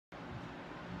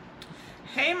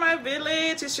Hey, my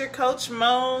village, it's your Coach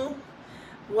Mo.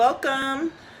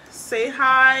 Welcome. Say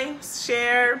hi,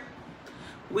 share.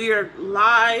 We are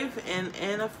live and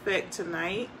in effect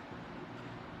tonight.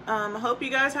 I hope you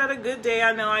guys had a good day.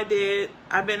 I know I did.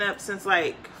 I've been up since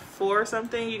like 4 or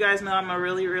something. You guys know I'm a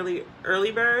really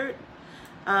early bird.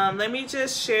 Let me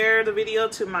just share the video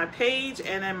to my page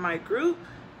and in my group,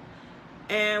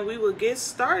 and we will get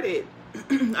started.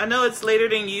 I know it's later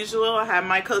than usual. I have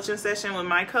my coaching session with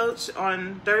my coach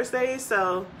on Thursday,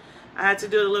 so I had to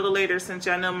do it a little later since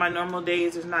y'all know my normal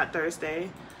days is not Thursday.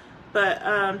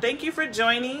 But thank you for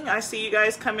joining. I see you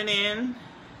guys coming in.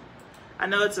 I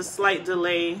know it's a slight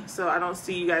delay, so I don't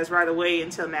see you guys right away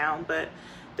until now, but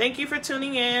thank you for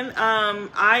tuning in.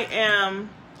 I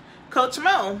am Coach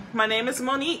Mo. My name is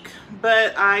Monique,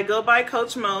 but I go by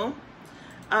Coach Mo.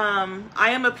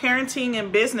 I am a parenting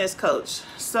and business coach.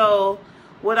 So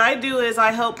what I do is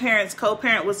I help parents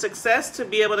co-parent with success to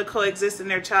be able to coexist in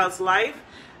their child's life,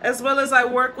 as well as I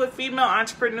work with female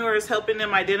entrepreneurs, helping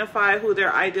them identify who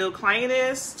their ideal client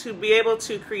is to be able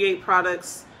to create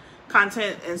products,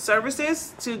 content, and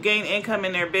services to gain income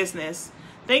in their business.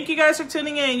 Thank you guys for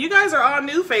tuning in. You guys are all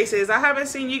new faces. I haven't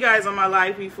seen you guys on my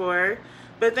live before,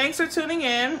 but thanks for tuning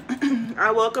in.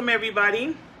 I welcome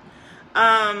everybody.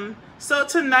 So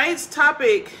tonight's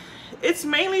topic, it's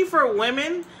mainly for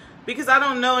women because I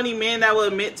don't know any men that will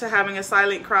admit to having a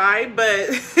silent cry, but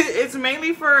it's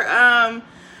mainly for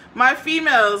my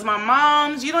females, my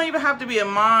moms. You don't even have to be a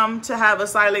mom to have a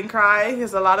silent cry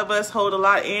because a lot of us hold a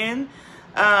lot in.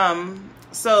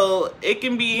 So it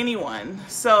can be anyone.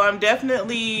 So I'm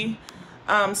definitely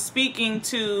speaking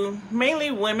to mainly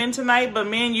women tonight, but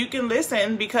men, you can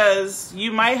listen because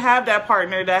you might have that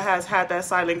partner that has had that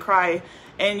silent cry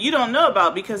and you don't know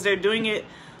about because they're doing it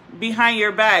behind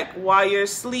your back while you're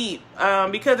asleep,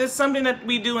 because it's something that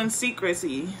we do in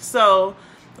secrecy. So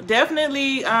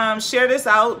definitely share this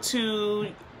out to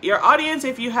your audience.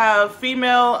 If you have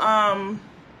female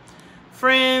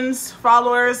friends,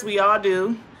 followers, we all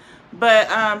do.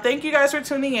 But thank you guys for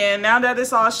tuning in. Now that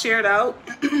it's all shared out,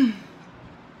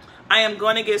 I am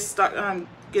going to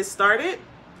get started.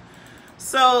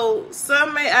 So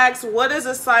some may ask, what is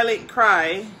a silent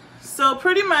cry? So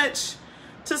pretty much,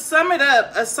 to sum it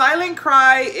up, a silent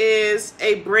cry is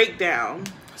a breakdown.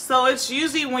 So it's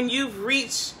usually when you've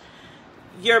reached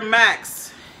your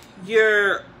max,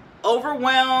 you're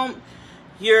overwhelmed,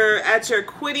 you're at your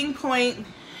quitting point,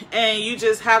 and you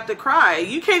just have to cry.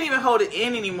 You can't even hold it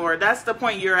in anymore. That's the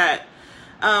point you're at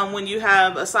when you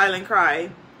have a silent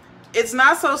cry. It's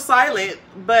not so silent,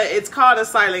 but it's called a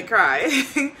silent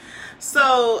cry.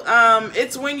 So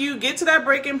it's when you get to that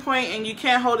breaking point and you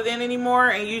can't hold it in anymore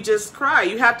and you just cry.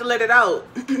 You have to let it out.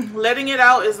 Letting it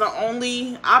out is the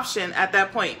only option at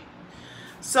that point.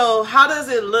 So how does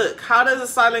it look? How does a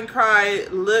silent cry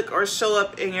look or show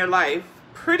up in your life?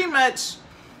 Pretty much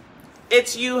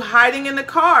it's you hiding in the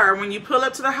car. When you pull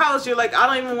up to the house, you're like, I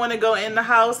don't even want to go in the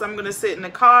house. I'm going to sit in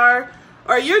the car.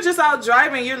 Or you're just out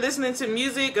driving. You're listening to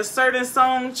music. A certain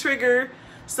song trigger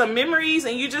some memories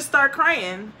and you just start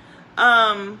crying.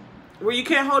 Where you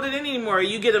can't hold it in anymore.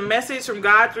 You get a message from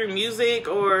God through music,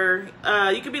 or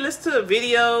you could be listening to a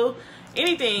video,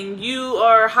 anything. You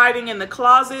are hiding in the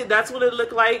closet. That's what it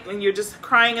looked like when you're just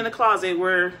crying in the closet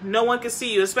where no one can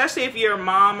see you, especially if you're a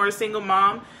mom or a single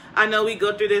mom. I know we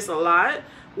go through this a lot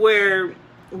where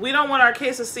we don't want our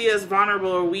kids to see us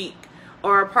vulnerable or weak,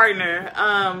 or a partner.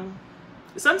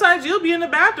 Sometimes you'll be in the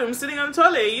bathroom sitting on the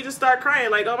toilet and you just start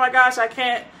crying like, oh my gosh, I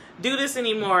can't do this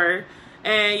anymore.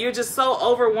 And you're just so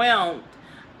overwhelmed.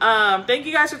 Thank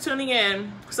you guys for tuning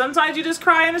in. Sometimes you just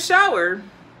cry in the shower.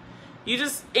 You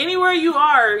just, anywhere you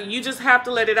are, you just have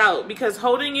to let it out because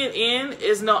holding it in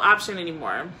is no option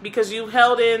anymore because you've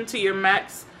held in to your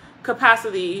max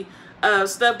capacity of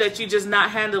stuff that you're just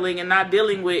not handling and not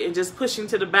dealing with and just pushing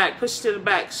to the back,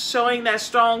 showing that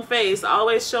strong face,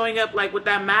 always showing up like with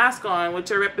that mask on with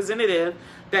your representative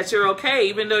that you're okay,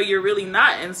 even though you're really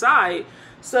not inside.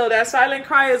 So that silent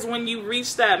cry is when you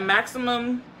reach that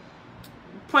maximum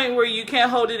point where you can't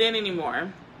hold it in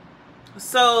anymore.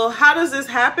 So how does this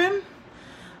happen?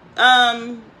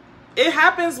 It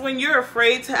happens when you're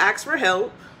afraid to ask for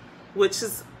help, which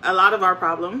is a lot of our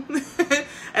problem.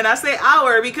 And I say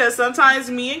our because sometimes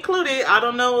me included, I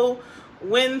don't know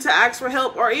when to ask for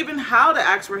help or even how to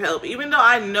ask for help. Even though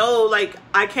I know like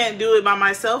I can't do it by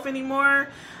myself anymore,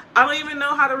 I don't even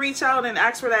know how to reach out and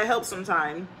ask for that help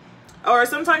sometimes. Or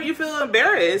sometimes you feel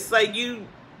embarrassed, like you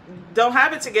don't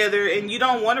have it together and you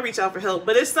don't want to reach out for help.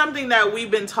 But it's something that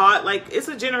we've been taught, like it's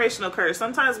a generational curse.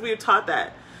 Sometimes we're taught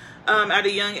that at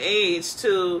a young age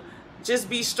to just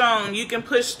be strong. You can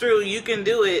push through, you can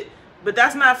do it. but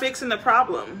that's not fixing the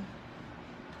problem.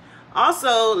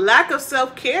 Also, lack of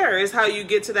self-care is how you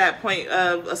get to that point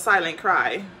of a silent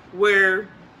cry, where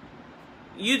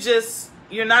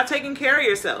you're not taking care of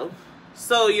yourself.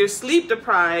 So you're sleep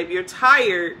deprived, you're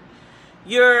tired,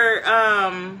 you're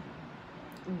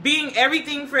being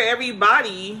everything for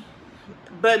everybody,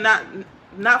 but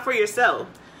not for yourself.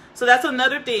 So that's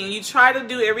another thing. You try to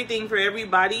do everything for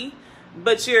everybody,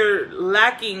 but you're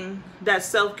lacking that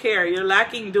self-care. You're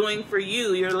lacking doing for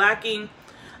you. You're lacking,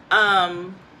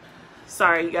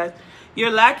 sorry, you guys.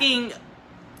 You're lacking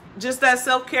just that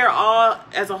self-care all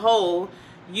as a whole.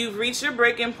 You've reached your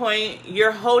breaking point.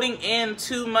 You're holding in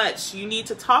too much. You need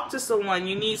to talk to someone.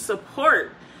 You need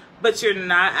support, but you're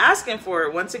not asking for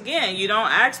it. Once again, you don't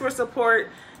ask for support,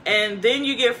 and then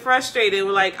you get frustrated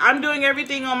with, like, I'm doing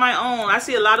everything on my own. I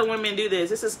see a lot of women do this.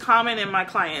 This is common in my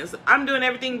clients. I'm doing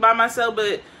everything by myself,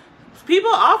 but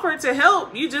people offer to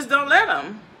help. You just don't let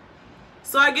them.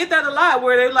 So I get that a lot,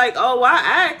 where they're like, oh, well, I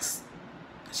asked.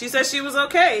 She said she was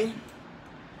okay.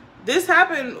 This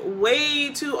happened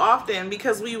way too often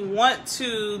because we want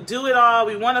to do it all.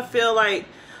 We want to feel like,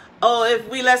 oh, if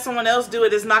we let someone else do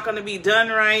it, it's not going to be done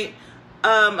right.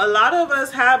 A lot of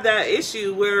us have that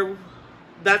issue where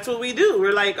that's what we do.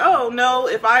 We're like, oh, no,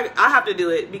 if I have to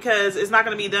do it because it's not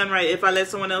going to be done right if I let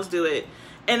someone else do it.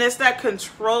 And it's that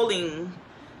controlling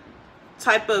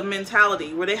type of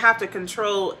mentality where they have to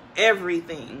control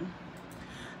everything.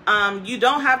 You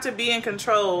don't have to be in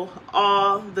control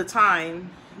all the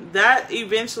time. That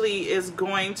eventually is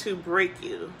going to break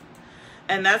you.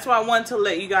 And that's why I want to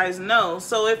let you guys know.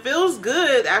 So it feels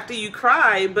good after you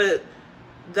cry, but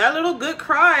that little good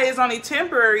cry is only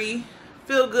temporary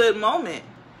feel good moment.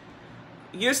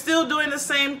 You're still doing the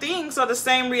same thing, so the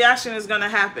same reaction is going to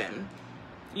happen.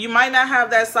 You might not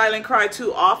have that silent cry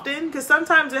too often, because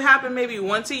sometimes it happens maybe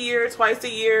once a year, twice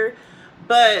a year,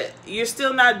 but you're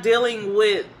still not dealing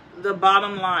with the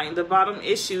bottom line, the bottom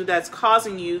issue that's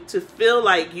causing you to feel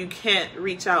like you can't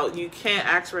reach out, you can't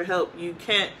ask for help, you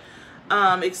can't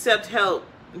accept help.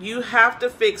 You have to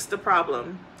fix the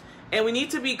problem. And we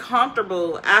need to be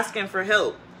comfortable asking for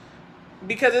help,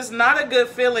 because it's not a good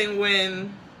feeling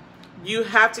when you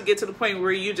have to get to the point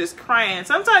where you're just crying.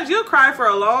 Sometimes you'll cry for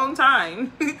a long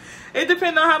time. It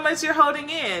depends on how much you're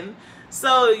holding in.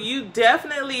 So you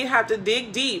definitely have to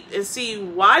dig deep and see,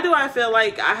 why do I feel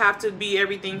like I have to be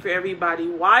everything for everybody?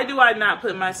 Why do I not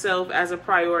put myself as a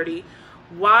priority?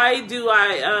 Why do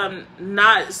I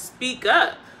not speak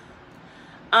up?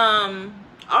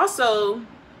 Also,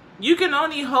 you can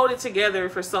only hold it together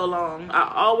for so long.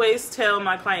 I always tell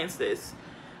my clients this.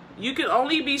 You can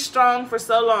only be strong for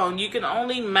so long. You can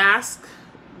only mask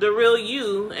the real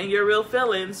you and your real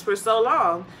feelings for so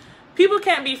long. People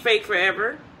can't be fake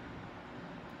forever.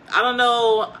 I don't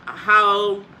know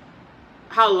how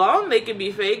long they can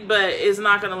be fake, but it's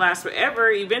not going to last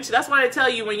forever. Eventually, that's why they tell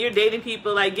you when you're dating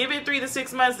people, like, give it 3 to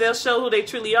 6 months, they'll show who they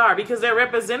truly are, because their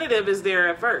representative is there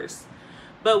at first.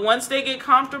 But once they get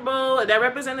comfortable, that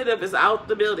representative is out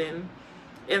the building.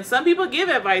 And some people give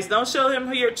advice. Don't show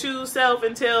him your true self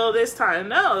until this time.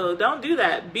 No, don't do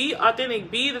that. Be authentic.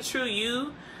 Be the true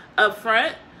you up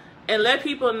front, and let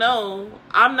people know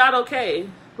I'm not okay.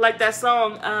 Like that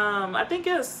song, I think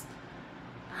it's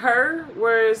Her,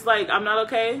 where it's like, I'm not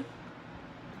okay.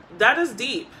 That is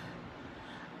deep.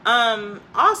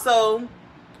 Also,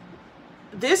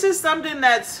 this is something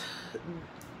that's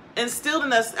instilled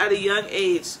in us at a young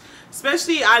age.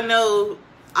 Especially, I know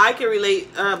I can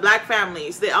relate, black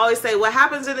families. They always say, what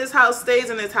happens in this house stays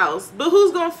in this house. But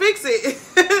who's going to fix it?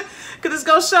 Because it's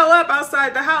going to show up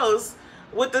outside the house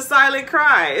with the silent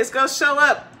cry. It's going to show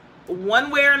up one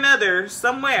way or another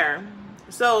somewhere.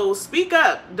 So speak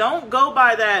up. Don't go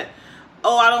by that,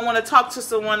 oh, I don't want to talk to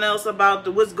someone else about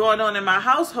what's going on in my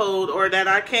household, or that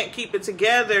I can't keep it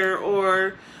together,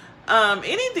 or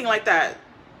anything like that.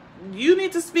 You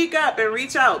need to speak up and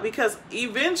reach out, because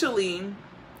eventually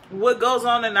what goes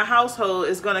on in the household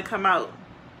is going to come out.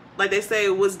 Like they say,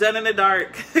 what's done in the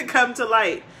dark come to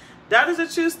light. That is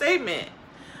a true statement.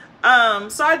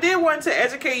 So I did want to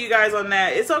educate you guys on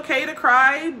that. It's okay to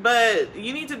cry, but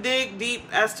you need to dig deep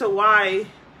as to why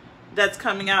that's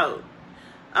coming out.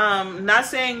 Not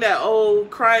saying that, oh,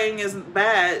 crying is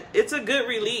bad. It's a good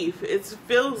relief. It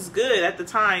feels good at the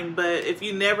time, but if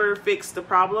you never fix the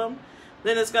problem,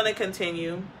 then it's going to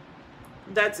continue.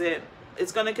 That's it.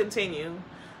 It's going to continue.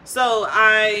 So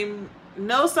I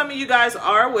know some of you guys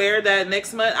are aware that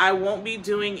next month I won't be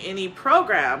doing any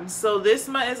programs. So this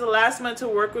month is the last month to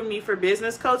work with me for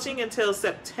business coaching until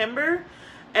September.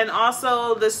 And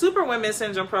also the Superwoman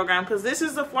Syndrome program, because this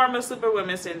is a form of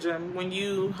Superwoman Syndrome. When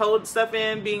you hold stuff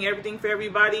in, being everything for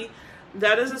everybody,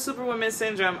 That is a Superwoman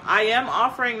Syndrome. I am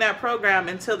offering that program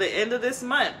until the end of this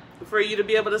month for you to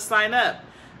be able to sign up.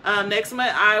 Next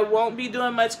month, I won't be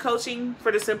doing much coaching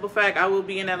for the simple fact I will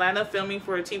be in Atlanta filming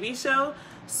for a TV show.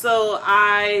 So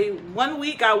 1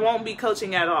 week I won't be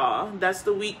coaching at all. That's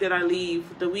the week that I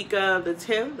leave. The week of the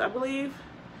 10th, I believe.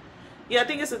 Yeah, I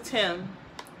think it's the 10th.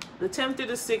 The 10th through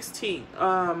the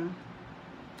 16th.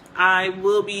 I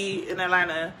will be in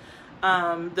Atlanta.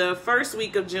 The first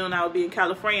week of June I will be in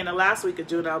California, and the last week of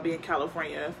June I'll be in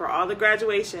California for all the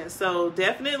graduations. So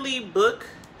definitely book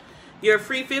your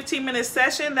free 15-minute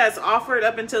session that's offered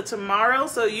up until tomorrow,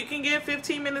 so you can get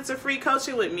 15 minutes of free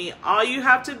coaching with me. All you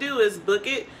have to do is book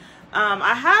it.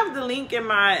 I have the link in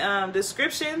my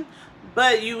description,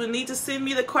 but you will need to send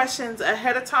me the questions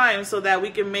ahead of time so that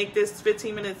we can make this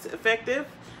 15 minutes effective.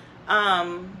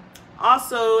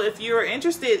 Also, if you're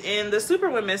interested in the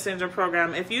Superwoman Syndrome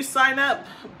program, if you sign up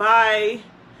by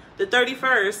the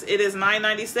 31st, it is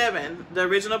 $9.97. The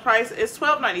original price is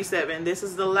 $12.97. This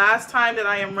is the last time that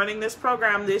I am running this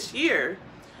program this year.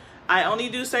 I only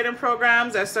do certain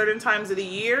programs at certain times of the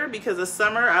year because of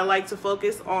summer I like to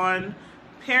focus on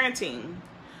parenting.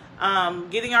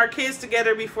 Getting our kids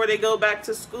together before they go back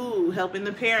to school, helping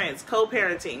the parents,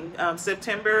 co-parenting.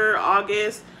 September,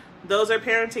 August, those are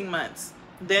parenting months.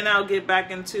 Then I'll get back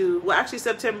into, well, actually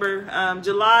September,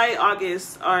 July,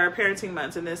 August are parenting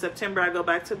months. And then September, I go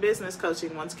back to business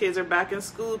coaching. Once kids are back in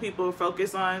school, people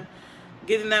focus on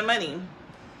getting that money.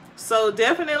 So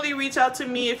definitely reach out to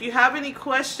me. If you have any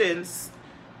questions,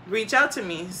 reach out to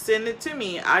me. Send it to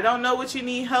me. I don't know what you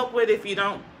need help with if you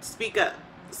don't speak up.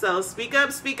 So speak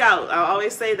up, speak out. I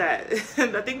always say that.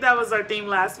 I think that was our theme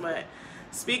last month.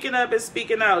 Speaking up and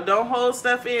speaking out. Don't hold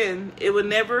stuff in. It will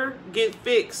never get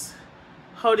fixed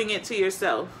holding it to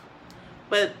yourself.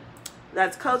 But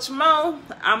that's Coach Mo.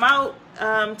 I'm out.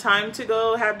 Time to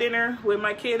go have dinner with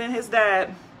my kid and his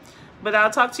dad. But I'll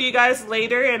talk to you guys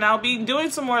later, and I'll be doing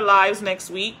some more lives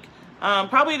next week.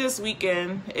 Probably this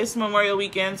weekend. It's Memorial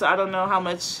Weekend, so I don't know how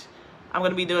much I'm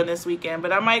going to be doing this weekend,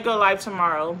 but I might go live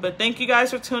tomorrow. But thank you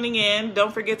guys for tuning in.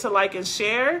 Don't forget to like and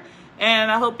share, and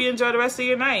I hope you enjoy the rest of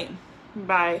your night.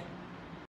 Bye.